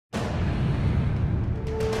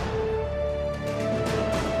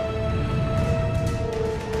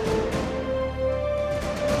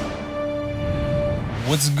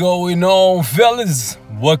What's going on, fellas?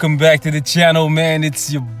 Welcome back to the channel, man.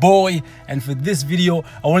 It's your boy, and for this video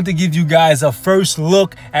I wanted to give you guys a first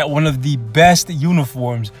look at one of the best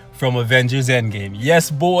uniforms from Avengers Endgame.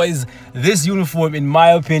 Yes, boys, this uniform, in my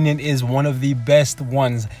opinion, is one of the best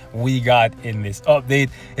ones we got in this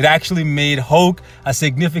update. It actually made Hulk a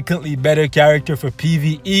significantly better character for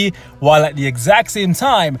PvE, while at the exact same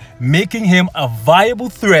time making him a viable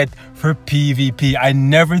threat for PvP. I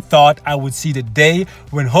never thought I would see the day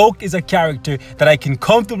when Hulk is a character that I can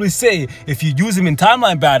comfortably say, if you use him in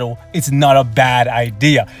timeline battle, it's not a bad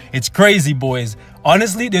idea. It's crazy, boys.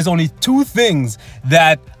 Honestly, there's only two things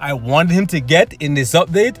that I wanted him to get in this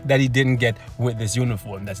update that he didn't get with this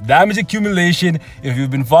uniform. That's damage accumulation. If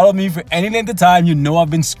you've been following me for any length of time, you know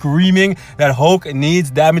I've been screaming that Hulk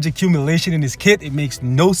needs damage accumulation in his kit. It makes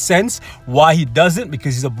no sense why he doesn't,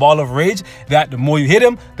 because he's a ball of rage that the more you hit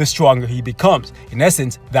him, the stronger he becomes. In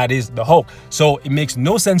essence, that is the Hulk. So it makes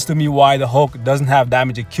no sense to me why the Hulk doesn't have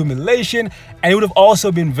damage accumulation. And it would have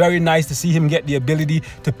also been very nice to see him get the ability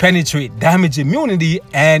to penetrate, damage immunity,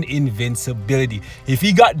 and invincibility. If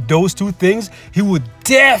he got those two things, he would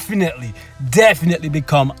definitely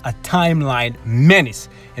become a timeline menace.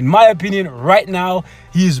 In my opinion, right now,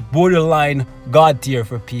 he is borderline god tier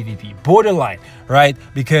for PvP. Borderline, right?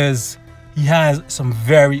 Because he has some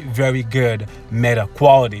very good meta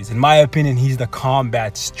qualities. In my opinion, he's the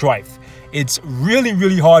combat Strife. It's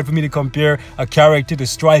really hard for me to compare a character to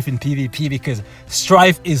Strife in PvP, because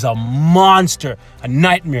Strife is a monster, a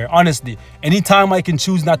nightmare. Honestly, anytime I can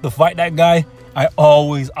choose not to fight that guy, I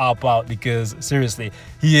always opt out, because seriously,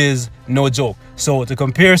 he is no joke. So to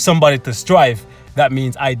compare somebody to Strife, that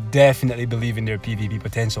means I definitely believe in their PvP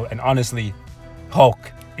potential. And honestly, Hulk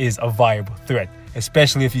is a viable threat,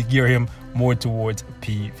 especially if you gear him more towards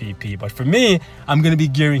PvP. But for me, I'm going to be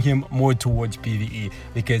gearing him more towards PvE,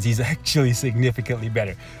 because he's actually significantly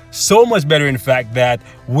better. So much better, in fact, that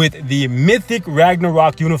with the Mythic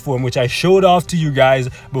Ragnarok uniform, which I showed off to you guys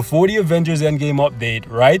before the Avengers Endgame update,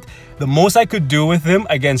 right? The most I could do with him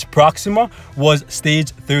against Proxima was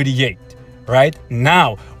stage 38. Right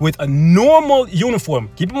now, with a normal uniform,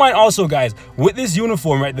 keep in mind also, guys, with this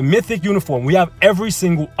uniform, right, the Mythic uniform, we have every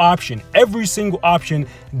single option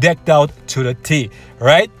decked out to the T,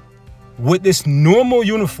 right? With this normal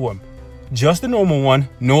uniform, just the normal one,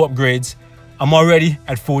 no upgrades, I'm already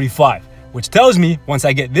at 45, which tells me once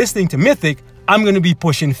I get this thing to Mythic, I'm going to be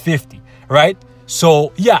pushing 50, right?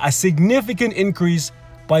 So yeah, a significant increase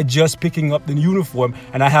by just picking up the uniform,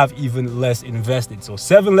 and I have even less invested. So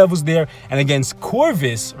 7 levels there. And against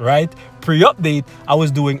Corvus, right, pre-update, I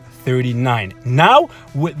was doing 39. Now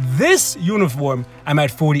with this uniform, I'm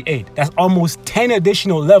at 48. That's almost 10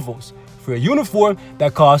 additional levels for a uniform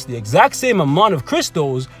that costs the exact same amount of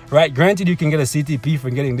crystals, right? Granted, you can get a CTP for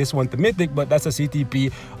getting this one to Mythic, but that's a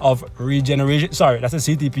CTP of regeneration. Sorry, that's a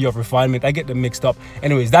CTP of refinement. I get them mixed up.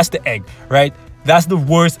 Anyways, that's the egg, right? That's the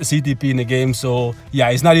worst CTP in the game. So yeah,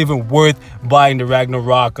 it's not even worth buying the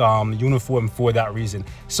Ragnarok uniform for that reason.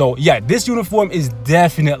 So yeah, this uniform is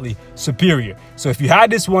definitely superior. So if you had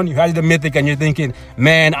this one, you had the Mythic, and you're thinking,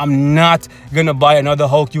 man, I'm not gonna buy another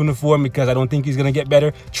Hulk uniform because I don't think he's gonna get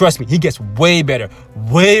better, trust me, he gets way better,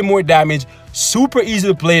 way more damage, super easy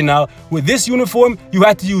to play now. With this uniform, you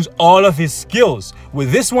have to use all of his skills.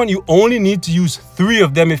 With this one, you only need to use 3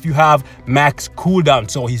 of them if you have max cooldown.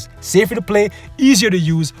 So he's safer to play, easier to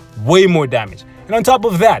use, way more damage. And on top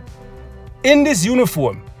of that, in this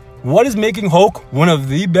uniform, what is making Hulk one of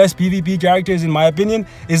the best PvP characters, in my opinion,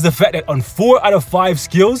 is the fact that on 4 out of 5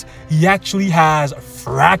 skills, he actually has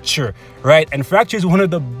Fracture, right? And Fracture is one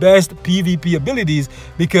of the best PvP abilities,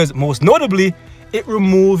 because most notably, it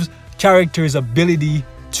removes characters' ability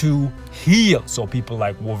to heal. So people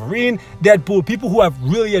like Wolverine, Deadpool, people who have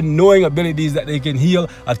really annoying abilities that they can heal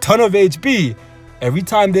a ton of HP, every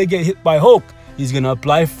time they get hit by Hulk, he's gonna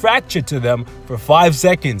apply Fracture to them for 5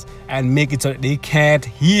 seconds and make it so that they can't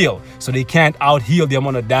heal. So they can't out heal the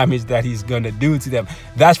amount of damage that he's gonna do to them.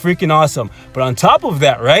 That's freaking awesome. But on top of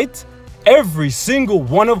that, right, every single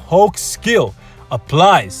one of Hulk's skill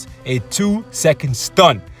applies a 2-second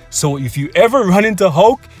stun. So if you ever run into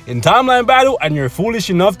Hulk in timeline battle and you're foolish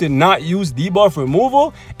enough to not use debuff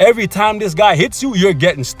removal, every time this guy hits you, you're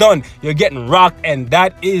getting stunned, you're getting rocked, and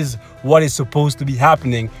that is what is supposed to be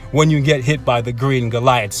happening when you get hit by the Green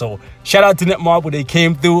Goliath. So shout out to Netmarble, they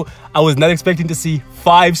came through. I was not expecting to see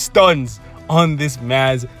 5 stuns on this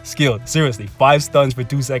man's skill. Seriously, 5 stuns for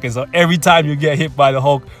 2 seconds. So every time you get hit by the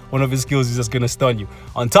Hulk, one of his skills is just gonna stun you.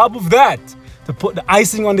 On top of that, to put the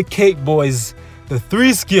icing on the cake, boys, the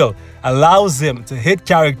 3 skill allows him to hit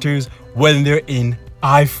characters when they're in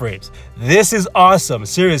iframes. This is awesome.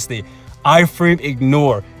 Seriously, iframe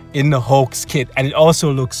ignore in the Hulk's kit, and it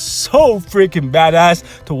also looks so freaking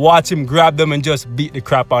badass to watch him grab them and just beat the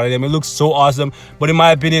crap out of them. It looks so awesome, but in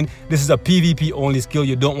my opinion, this is a PvP only skill.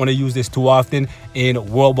 You don't want to use this too often in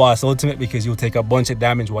World Boss Ultimate because you'll take a bunch of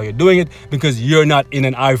damage while you're doing it because you're not in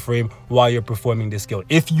an iframe while you're performing this skill.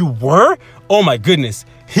 If you were, oh my goodness,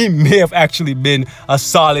 he may have actually been a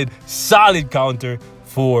solid counter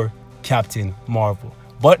for Captain Marvel.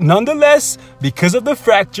 But nonetheless, because of the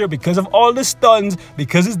fracture, because of all the stuns,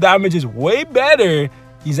 because his damage is way better,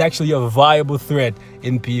 he's actually a viable threat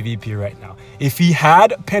in PvP right now. If he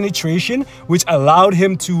had penetration, which allowed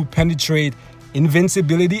him to penetrate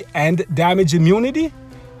invincibility and damage immunity,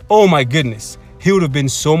 oh my goodness, he would have been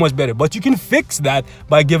so much better. But you can fix that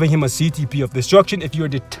by giving him a CTP of destruction if you're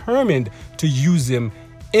determined to use him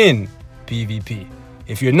in PvP.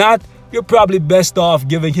 If you're not, you're probably best off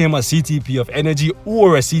giving him a CTP of energy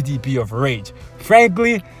or a CTP of rage.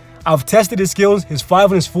 Frankly, I've tested his skills. His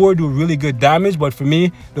 5 and his 4 do really good damage, but for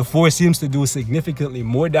me, the 4 seems to do significantly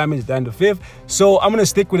more damage than the 5th. So I'm gonna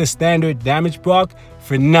stick with a standard damage proc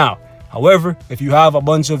for now. However, if you have a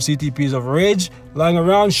bunch of CTPs of rage lying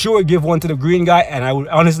around, sure, give one to the green guy, and I would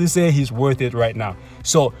honestly say he's worth it right now.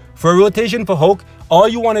 So for a rotation for Hulk, all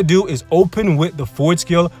you want to do is open with the 4th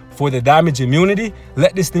skill for the damage immunity.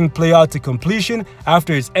 Let this thing play out to completion.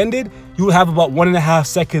 After it's ended, you'll have about 1.5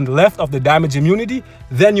 seconds left of the damage immunity.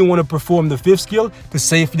 Then you want to perform the 5th skill to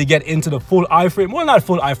safely get into the full iframe. Well, not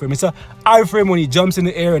full iframe, it's a iframe when he jumps in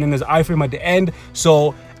the air, and then there's an iframe at the end.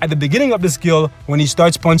 So at the beginning of the skill, when he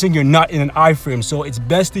starts punching, you're not in an iframe. So it's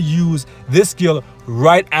best to use this skill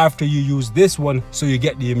right after you use this one so you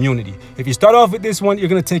get the immunity. If you start off with this one, you're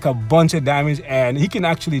going to take a bunch of damage, and he can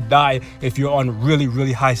actually die if you're on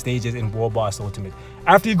really high stages in World Boss Ultimate.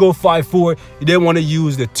 After you go 5-4, you then want to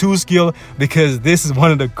use the 2 skill because this is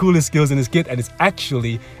one of the coolest skills in this kit, and it's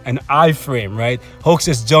actually an iframe, right? Hulk's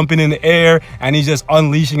just jumping in the air and he's just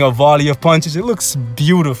unleashing a volley of punches. It looks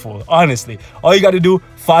beautiful, honestly. All you got to do,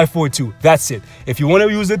 5-4-2. That's it. If you want to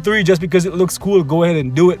use the 3 just because it looks cool, go ahead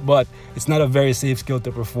and do it, but it's not a very safe skill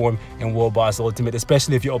to perform in World Boss Ultimate,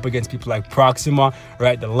 especially if you're up against people like Proxima,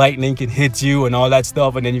 right? The lightning can hit you and all that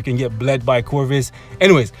stuff, and then you can get bled by Corvus.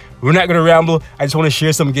 Anyways, we're not going to ramble. I just want to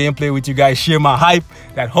share some gameplay with you guys, share my hype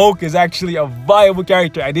that Hulk is actually a viable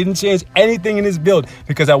character. I didn't change anything in his build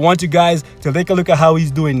because I want you guys to take a look at how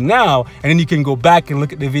he's doing now, and then you can go back and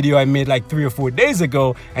look at the video I made like 3 or 4 days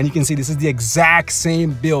ago, and you can see this is the exact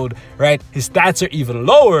same build, right? His stats are even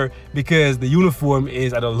lower because the uniform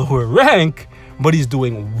is at a lower rank, but he's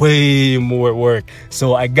doing way more work.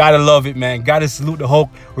 So I gotta love it, man. Gotta salute the Hulk.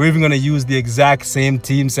 We're even gonna use the exact same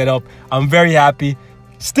team setup. I'm very happy.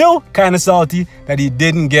 Still kind of salty that he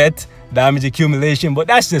didn't get damage accumulation, but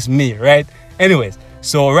that's just me, right? Anyways,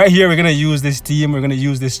 so right here, we're gonna use this team. We're gonna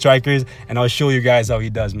use this strikers, and I'll show you guys how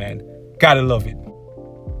he does, man. Gotta love it.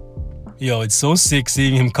 Yo, it's so sick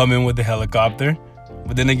seeing him come in with the helicopter.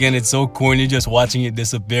 But then again, it's so corny just watching it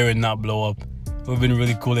disappear and not blow up. It would have been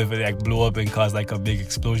really cool if it like blew up and caused like a big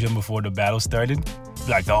explosion before the battle started.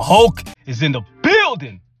 Like the Hulk is in the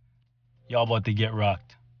building. Y'all about to get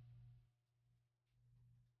rocked.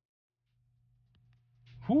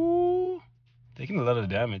 Whoo, taking a lot of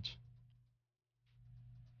damage.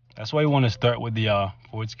 That's why you want to start with the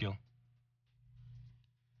 4th skill.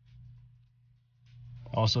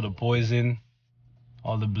 Also the poison,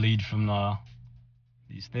 all the bleed from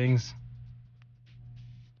these things.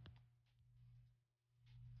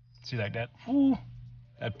 See like that? Whoo,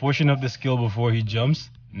 that portion of the skill before he jumps,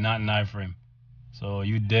 not an iframe. So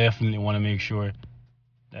you definitely want to make sure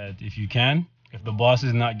that if you can, if the boss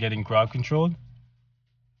is not getting crowd controlled,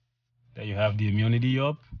 that you have the immunity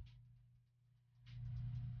up.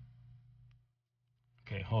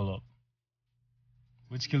 Okay, hold up.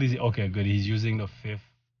 Which skill is he? Okay, good. He's using the 5th.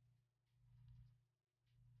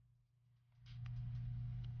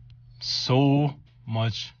 So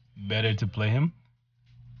much better to play him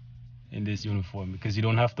in this uniform because you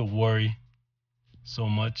don't have to worry so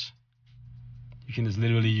much. You can just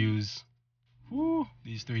literally use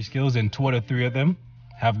these 3 skills, and 2 out of 3 of them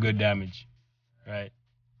have good damage, right?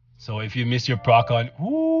 So if you miss your proc on,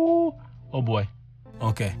 oh boy.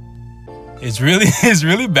 Okay. It's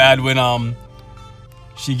really bad when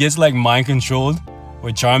she gets like mind controlled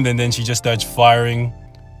or charmed, and then she just starts firing.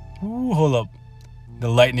 Hold up. The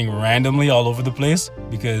lightning randomly all over the place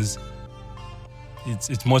because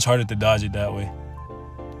it's much harder to dodge it that way.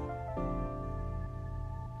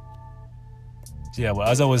 So yeah, but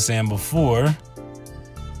as I was saying before,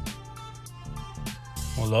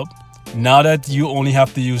 hold up. Now that you only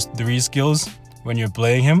have to use 3 skills when you're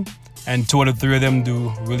playing him, and 2 out of 3 of them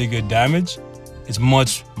do really good damage,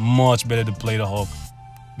 it's much better to play the Hulk,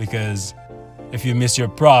 because if you miss your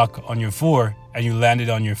proc on your 4 and you land it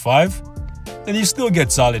on your 5, then you still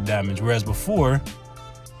get solid damage. Whereas before,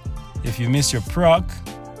 if you miss your proc,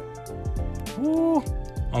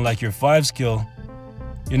 unlike your 5 skill,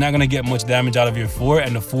 you're not gonna get much damage out of your 4,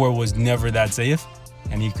 and the 4 was never that safe,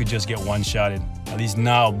 and you could just get one-shotted. At least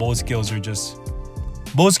now, both skills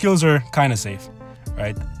are kind of safe,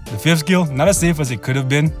 right? The 5th skill, not as safe as it could have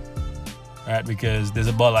been, right? Because there's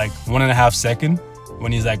about like 1.5 seconds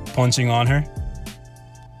when he's like punching on her.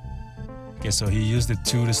 Okay, so he used the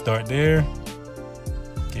 2 to start there.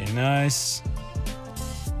 Okay, nice.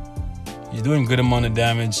 He's doing a good amount of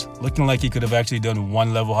damage. Looking like he could have actually done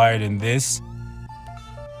 1 level higher than this.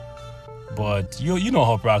 But you know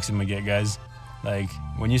how Proxima get, guys. Like,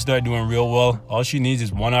 when you start doing real well, all she needs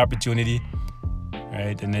is 1 opportunity,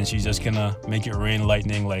 right? And then she's just gonna make it rain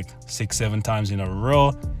lightning like 6-7 times in a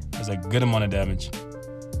row. That's a good amount of damage.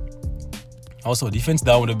 Also, defense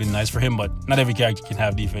down would have been nice for him, but not every character can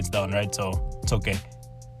have defense down, right? So it's okay.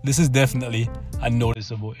 This is definitely a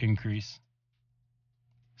noticeable increase.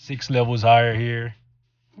 6 levels higher here.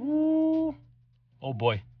 Woo. Oh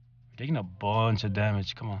boy, we're taking a bunch of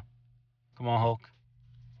damage. Come on. Come on, Hulk.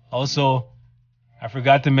 Also, I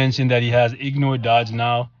forgot to mention that he has Ignore Dodge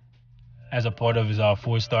now as a part of his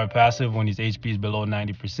 4-star passive when his HP is below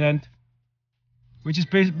 90%, which is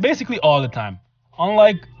basically all the time.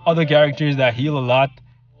 Unlike other characters that heal a lot,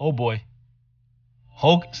 oh boy,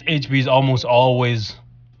 Hulk's HP is almost always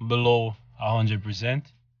below 100%.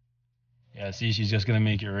 Yeah, see, she's just gonna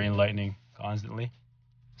make it rain lightning constantly.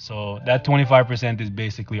 So that 25% is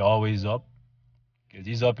basically always up, because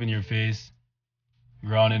he's up in your face,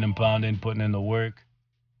 grounding and pounding, putting in the work.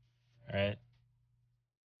 All right.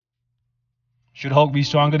 Should Hulk be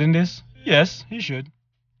stronger than this? Yes, he should.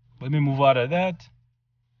 Let me move out of that.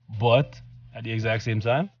 But at the exact same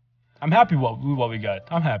time, I'm happy with what we got.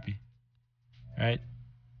 I'm happy. All right.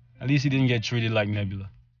 At least he didn't get treated like Nebula.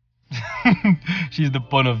 She's the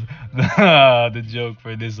pun of the joke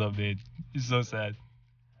for this update. It's so sad.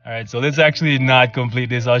 All right, so let's actually not complete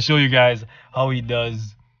this. I'll show you guys how he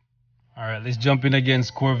does. All right, let's jump in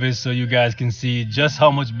against Corvus so you guys can see just how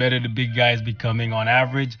much better the big guy is becoming on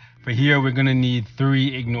average. For here, we're gonna need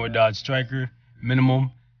 3 Ignore Dodge Striker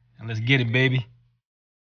minimum, and let's get it, baby.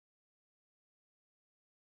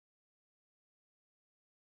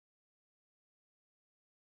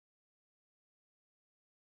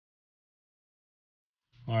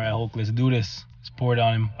 All right, Hulk, let's do this. Let's pour it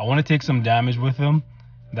on him. I want to take some damage with him.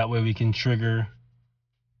 That way we can trigger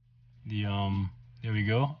the, there we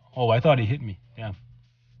go. Oh, I thought he hit me. Damn.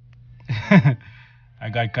 I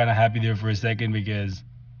got kind of happy there for a second because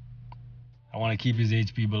I want to keep his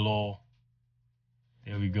HP below.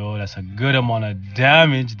 There we go. That's a good amount of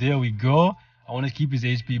damage. There we go. I want to keep his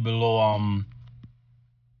HP below,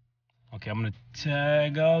 okay, I'm going to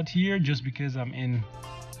tag out here just because I'm in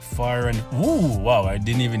fire and ooh, wow, I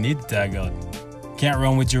didn't even need to tag out. Can't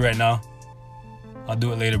run with you right now. I'll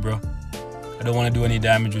do it later, bro. I don't want to do any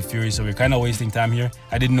damage with Fury, so we're kind of wasting time here.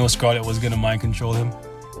 I didn't know Scarlet was gonna mind control him.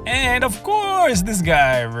 And of course, this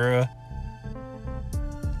guy, bro.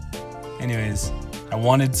 Anyways, I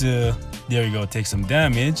wanted to, there we go, take some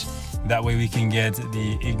damage. That way we can get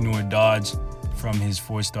the Ignore Dodge from his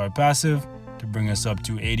 4-star passive to bring us up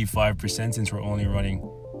to 85% since we're only running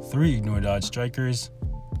 3 Ignore Dodge Strikers.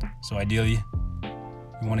 So ideally,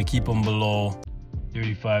 we want to keep him below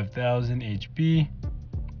 35,000 HP.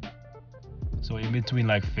 So in between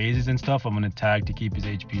like phases and stuff, I'm going to tag to keep his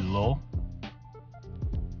HP low.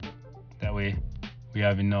 That way we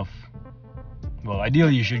have enough. Well,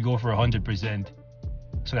 ideally you should go for 100%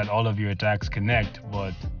 so that all of your attacks connect.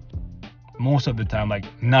 But most of the time, like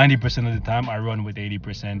 90% of the time, I run with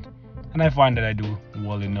 80%. And I find that I do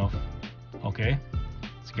well enough. Okay,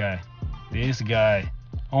 this guy.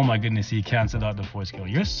 Oh my goodness, he canceled out the 4 skill.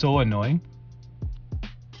 You're so annoying.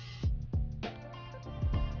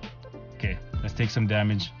 Okay, let's take some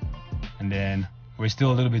damage. And then we're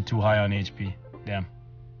still a little bit too high on HP. Damn.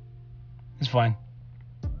 It's fine.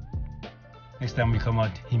 Next time we come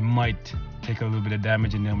out, he might take a little bit of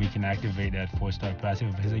damage and then we can activate that 4-star passive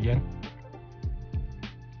of his again.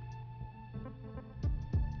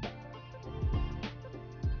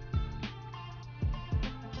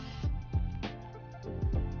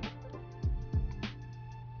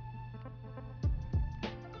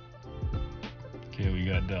 Okay, we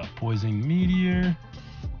got the Poison Meteor.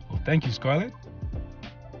 Oh, thank you, Scarlet.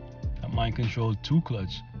 That mind control 2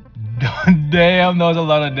 clutch. Damn, that was a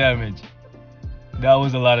lot of damage. That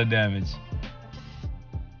was a lot of damage.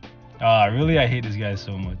 Ah, really? I hate this guy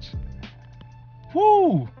so much.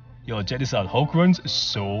 Woo! Yo, check this out. Hulk runs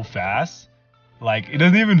so fast. Like, it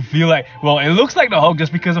doesn't even feel like, well, it looks like the Hulk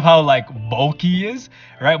just because of how, like, bulky he is,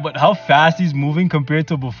 right? But how fast he's moving compared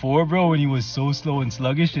to before, bro, when he was so slow and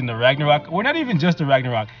sluggish in the Ragnarok, or not even just the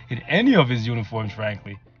Ragnarok, in any of his uniforms,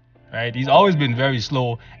 frankly, right? He's always been very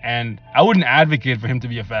slow, and I wouldn't advocate for him to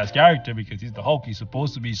be a fast character because he's the Hulk. He's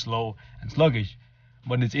supposed to be slow and sluggish.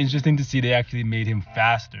 But it's interesting to see they actually made him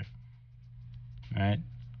faster, right?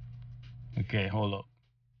 Okay, hold up.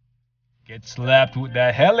 Get slapped with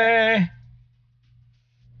that heli.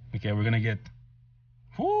 Okay, we're gonna get,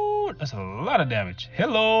 whoo, that's a lot of damage.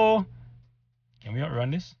 Hello. Can we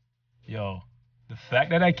outrun this? Yo, the fact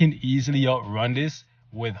that I can easily outrun this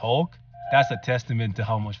with Hulk, that's a testament to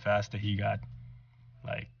how much faster he got.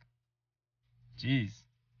 Like, jeez.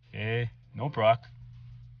 Okay, no proc.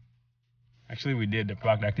 Actually, we did. The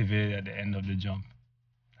proc activated at the end of the jump.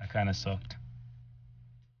 That kind of sucked.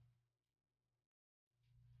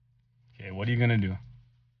 Okay, what are you gonna do?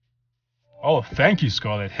 Oh, thank you,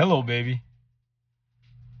 Scarlet. Hello, baby.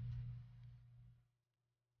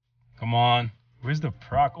 Come on. Where's the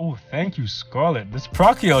proc? Oh, thank you, Scarlet. This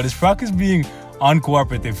proc, yo, this proc is being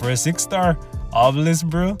uncooperative. For a 6-star obelisk,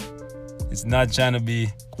 bro, it's not trying to be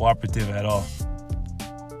cooperative at all.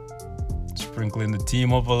 Sprinkling the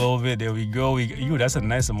team up a little bit. There we go. Yo, that's a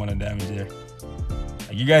nice amount of damage there.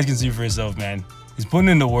 Like, you guys can see for yourself, man. He's putting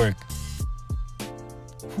in the work.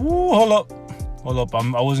 Whoo, hold up. Hold up,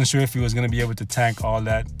 I wasn't sure if he was going to be able to tank all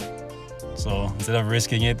that. So instead of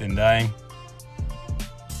risking it and dying,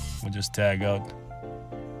 we'll just tag out.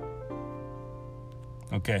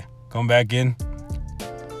 Okay, come back in.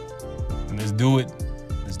 And let's do it.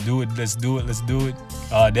 Let's do it, let's do it, let's do it.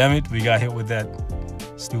 Damn it, we got hit with that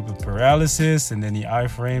stupid paralysis and then he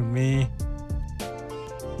iframed me.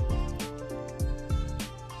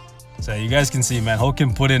 So you guys can see, man, Hulk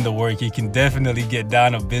can put in the work. He can definitely get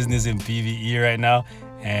down to business in PvE right now.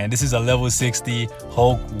 And this is a level 60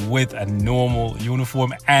 Hulk with a normal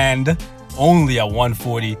uniform and only a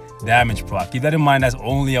 140 damage proc. Keep that in mind, that's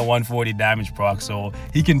only a 140 damage proc. So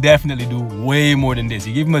he can definitely do way more than this.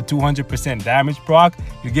 You give him a 200% damage proc,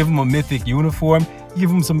 you give him a mythic uniform, you give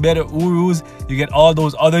him some better Urus, you get all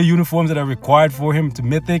those other uniforms that are required for him to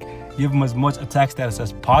mythic, give him as much attack status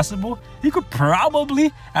as possible. He could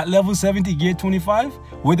probably, at level 70 gear 25,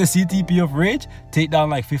 with a CTP of Rage, take down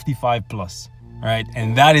like 55 plus, right?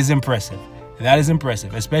 And that is impressive. That is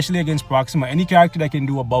impressive, especially against Proxima. Any character that can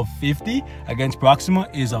do above 50 against Proxima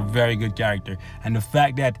is a very good character. And the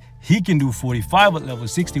fact that he can do 45 at level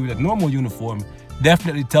 60 with a normal uniform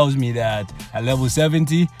definitely tells me that at level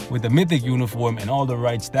 70 with the mythic uniform and all the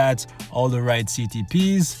right stats, all the right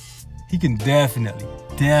CTPs, he can definitely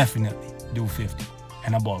do 50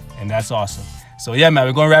 and above. And that's awesome. So yeah, man,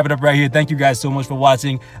 we're going to wrap it up right here. Thank you guys so much for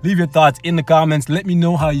watching. Leave your thoughts in the comments. Let me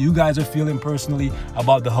know how you guys are feeling personally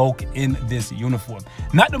about the Hulk in this uniform.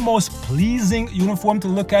 Not the most pleasing uniform to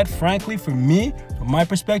look at, frankly, for me, from my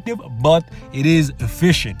perspective, but it is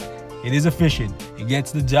efficient. It is efficient. It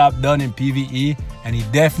gets the job done in PvE, and he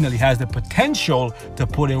definitely has the potential to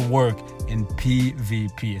put in work in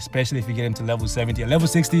PvP, especially if you get him to level 70. At level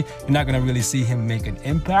 60, you're not going to really see him make an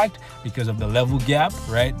impact because of the level gap,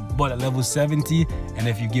 right? But at level 70, and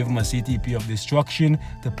if you give him a CTP of Destruction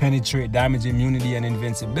to penetrate damage, immunity, and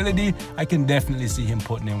invincibility, I can definitely see him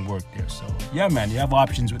putting in work there. So yeah, man, you have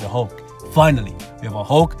options with the Hulk. Finally, we have a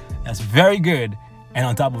Hulk that's very good, and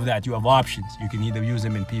on top of that, you have options. You can either use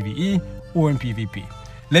him in PvE or in PvP.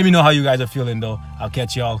 Let me know how you guys are feeling, though. I'll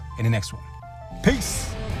catch y'all in the next one.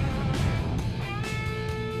 Peace.